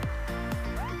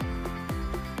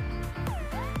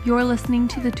You're listening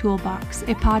to The Toolbox,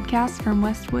 a podcast from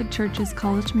Westwood Church's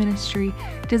college ministry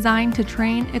designed to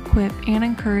train, equip, and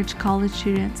encourage college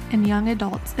students and young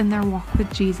adults in their walk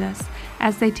with Jesus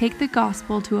as they take the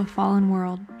gospel to a fallen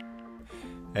world.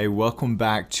 Hey, welcome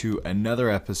back to another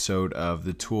episode of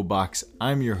The Toolbox.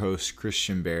 I'm your host,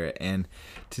 Christian Barrett, and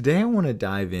today I want to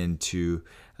dive into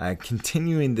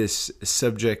continuing this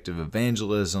subject of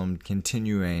evangelism,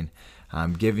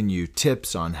 giving you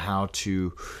tips on how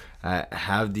to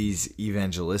have these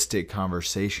evangelistic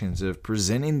conversations of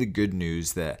presenting the good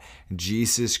news that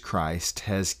Jesus Christ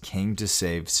has came to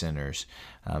save sinners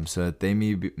so that they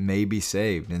may be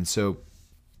saved. And so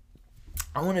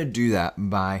I want to do that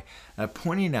by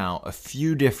pointing out a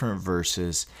few different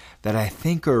verses that I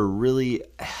think are really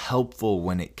helpful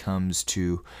when it comes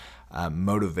to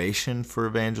motivation for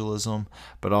evangelism,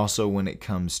 but also when it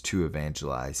comes to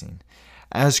evangelizing.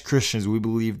 As Christians, we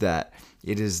believe that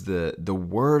it is the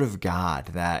Word of God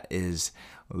that is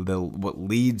what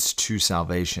leads to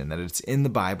salvation, that it's in the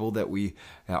Bible that we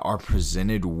are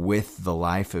presented with the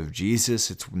life of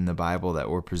Jesus. It's in the Bible that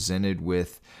we're presented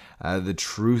with the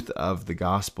truth of the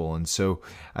gospel. And so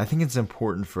I think it's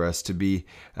important for us to be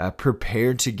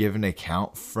prepared to give an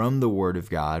account from the Word of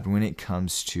God when it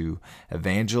comes to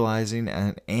evangelizing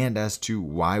and as to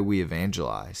why we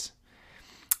evangelize.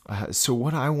 So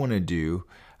what I want to do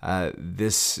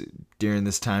during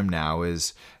this time now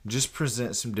is just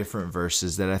present some different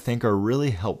verses that I think are really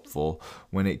helpful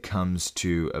when it comes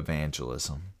to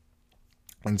evangelism.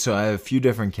 And so I have a few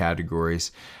different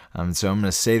categories. So I'm going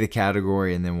to say the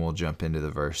category and then we'll jump into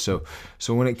the verse.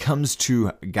 So when it comes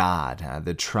to God,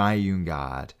 the triune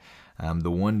God,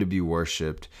 the one to be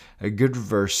worshipped, a good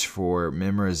verse for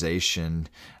memorization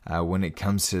when it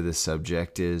comes to this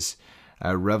subject is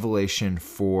Revelation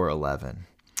 4:11.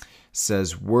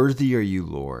 Says, "Worthy are you,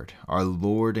 Lord, our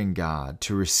Lord and God,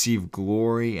 to receive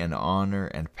glory and honor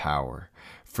and power.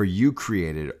 For you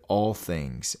created all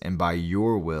things, and by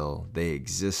your will they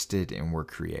existed and were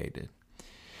created."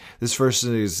 This verse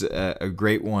is a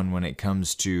great one when it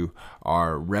comes to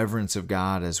our reverence of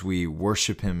God as we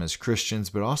worship Him as Christians,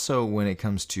 but also when it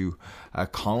comes to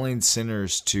calling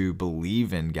sinners to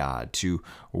believe in God, to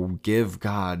give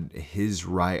God His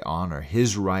right honor,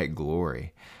 His right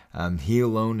glory. He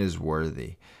alone is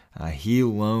worthy. He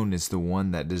alone is the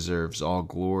one that deserves all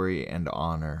glory and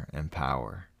honor and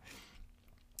power.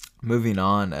 Moving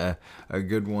on, a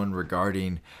good one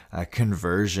regarding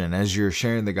conversion. As you're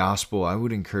sharing the gospel, I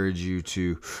would encourage you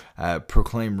to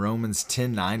proclaim Romans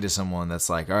 10:9 to someone that's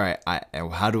like, all right,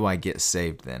 how do I get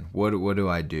saved then? What do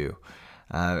I do?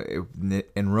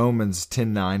 In Romans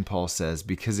 10:9, Paul says,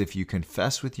 "Because if you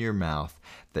confess with your mouth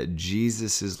that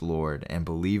Jesus is Lord and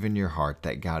believe in your heart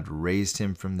that God raised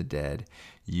Him from the dead,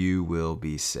 you will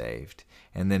be saved."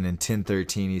 And then in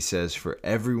 10:13, he says, "For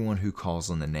everyone who calls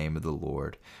on the name of the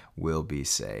Lord will be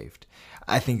saved."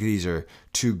 I think these are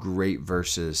two great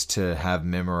verses to have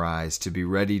memorized, to be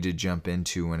ready to jump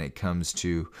into when it comes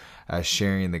to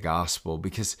sharing the gospel,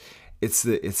 because it's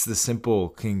the simple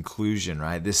conclusion,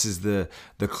 right? This is the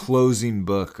closing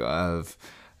book of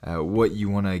what you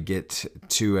want to get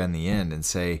to in the end and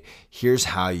say, here's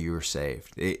how you are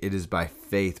saved. It is by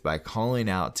faith, by calling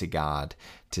out to God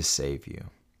to save you.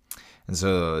 And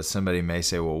so somebody may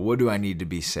say, well, what do I need to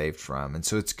be saved from? And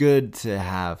so it's good to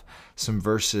have some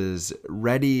verses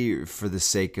ready for the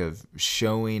sake of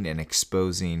showing and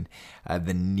exposing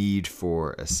the need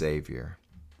for a Savior.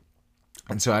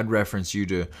 And so I'd reference you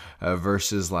to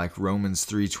verses like Romans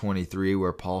 3:23,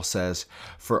 where Paul says,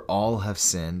 "For all have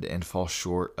sinned and fall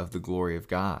short of the glory of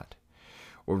God."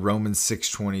 Or Romans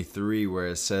 6:23, where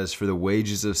it says, "For the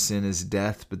wages of sin is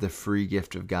death, but the free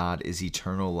gift of God is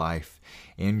eternal life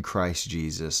in Christ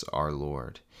Jesus our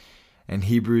Lord." And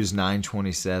Hebrews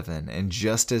 9:27, "And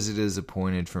just as it is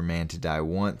appointed for man to die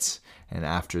once, and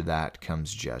after that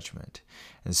comes judgment."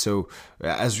 And so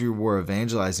as we were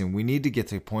evangelizing, we need to get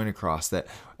the point across that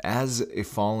as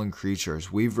fallen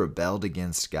creatures, we've rebelled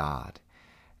against God.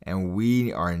 And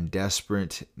we are in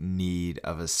desperate need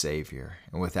of a Savior.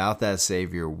 And without that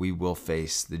Savior, we will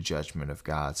face the judgment of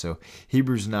God. So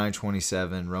Hebrews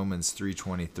 9:27, Romans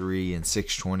 3:23, and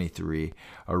 6:23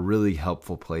 are really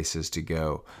helpful places to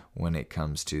go when it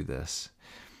comes to this.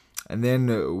 And then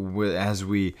as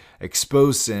we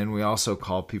expose sin, we also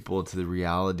call people to the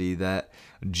reality that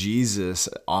Jesus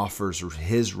offers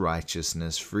His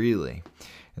righteousness freely.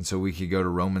 And so we could go to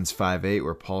Romans 5:8,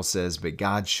 where Paul says, "But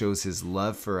God shows His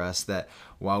love for us, that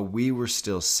while we were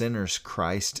still sinners,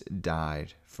 Christ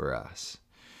died for us."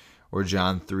 Or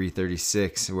John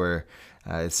 3:36, where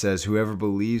it says, "Whoever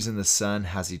believes in the Son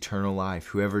has eternal life.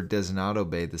 Whoever does not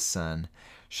obey the Son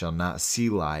shall not see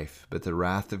life, but the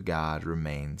wrath of God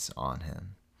remains on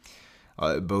him.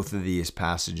 Both of these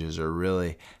passages are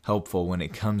really helpful when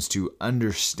it comes to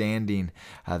understanding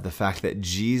the fact that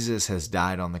Jesus has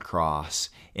died on the cross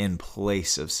in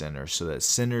place of sinners, so that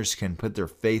sinners can put their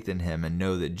faith in him and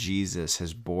know that Jesus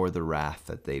has bore the wrath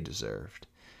that they deserved.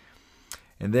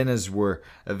 And then as we're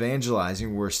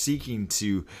evangelizing, we're seeking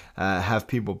to have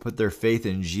people put their faith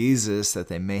in Jesus that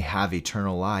they may have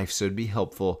eternal life. So it'd be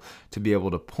helpful to be able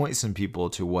to point some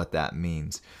people to what that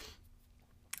means.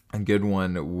 A good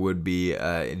one would be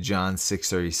John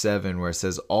 6:37, where it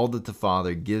says, "All that the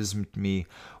Father gives me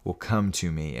will come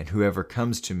to me, and whoever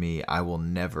comes to me I will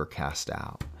never cast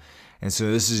out." And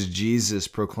so this is Jesus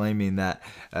proclaiming that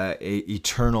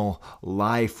eternal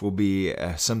life will be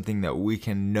something that we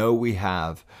can know we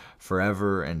have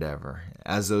forever and ever.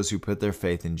 As those who put their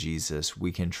faith in Jesus,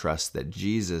 we can trust that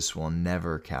Jesus will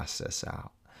never cast us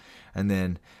out. And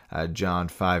then John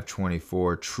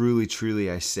 5:24, "Truly,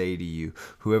 truly, I say to you,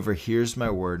 whoever hears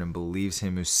my word and believes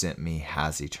him who sent me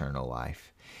has eternal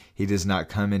life. He does not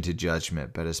come into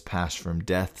judgment, but has passed from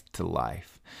death to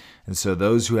life." And so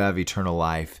those who have eternal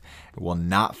life will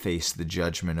not face the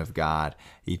judgment of God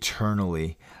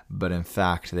eternally, but in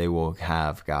fact, they will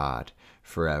have God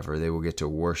forever. They will get to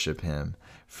worship him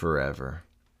forever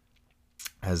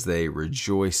as they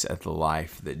rejoice at the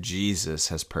life that Jesus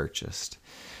has purchased.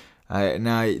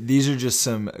 Now, these are just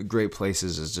some great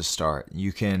places to start.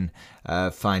 You can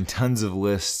find tons of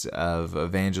lists of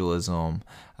evangelism,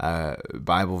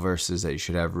 Bible verses that you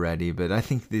should have ready, but I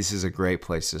think this is a great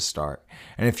place to start.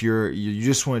 And if you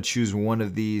just want to choose one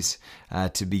of these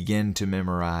to begin to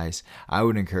memorize, I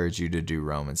would encourage you to do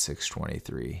Romans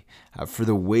 6:23. "For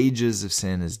the wages of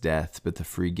sin is death, but the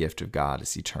free gift of God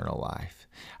is eternal life."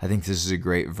 I think this is a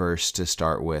great verse to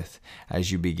start with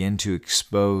as you begin to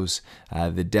expose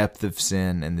the depth of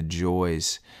sin and the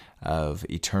joys of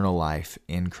eternal life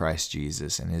in Christ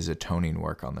Jesus and his atoning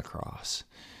work on the cross.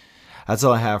 That's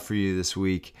all I have for you this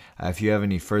week. If you have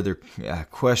any further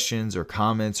questions or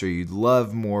comments, or you'd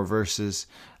love more verses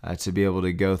to be able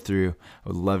to go through, I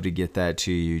would love to get that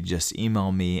to you. Just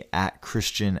email me at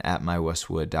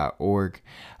christian@mywestwood.org.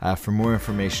 For more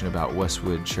information about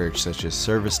Westwood Church, such as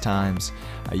service times,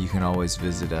 you can always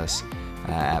visit us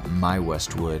at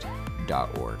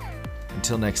mywestwood.org.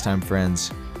 Until next time, friends,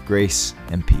 grace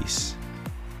and peace.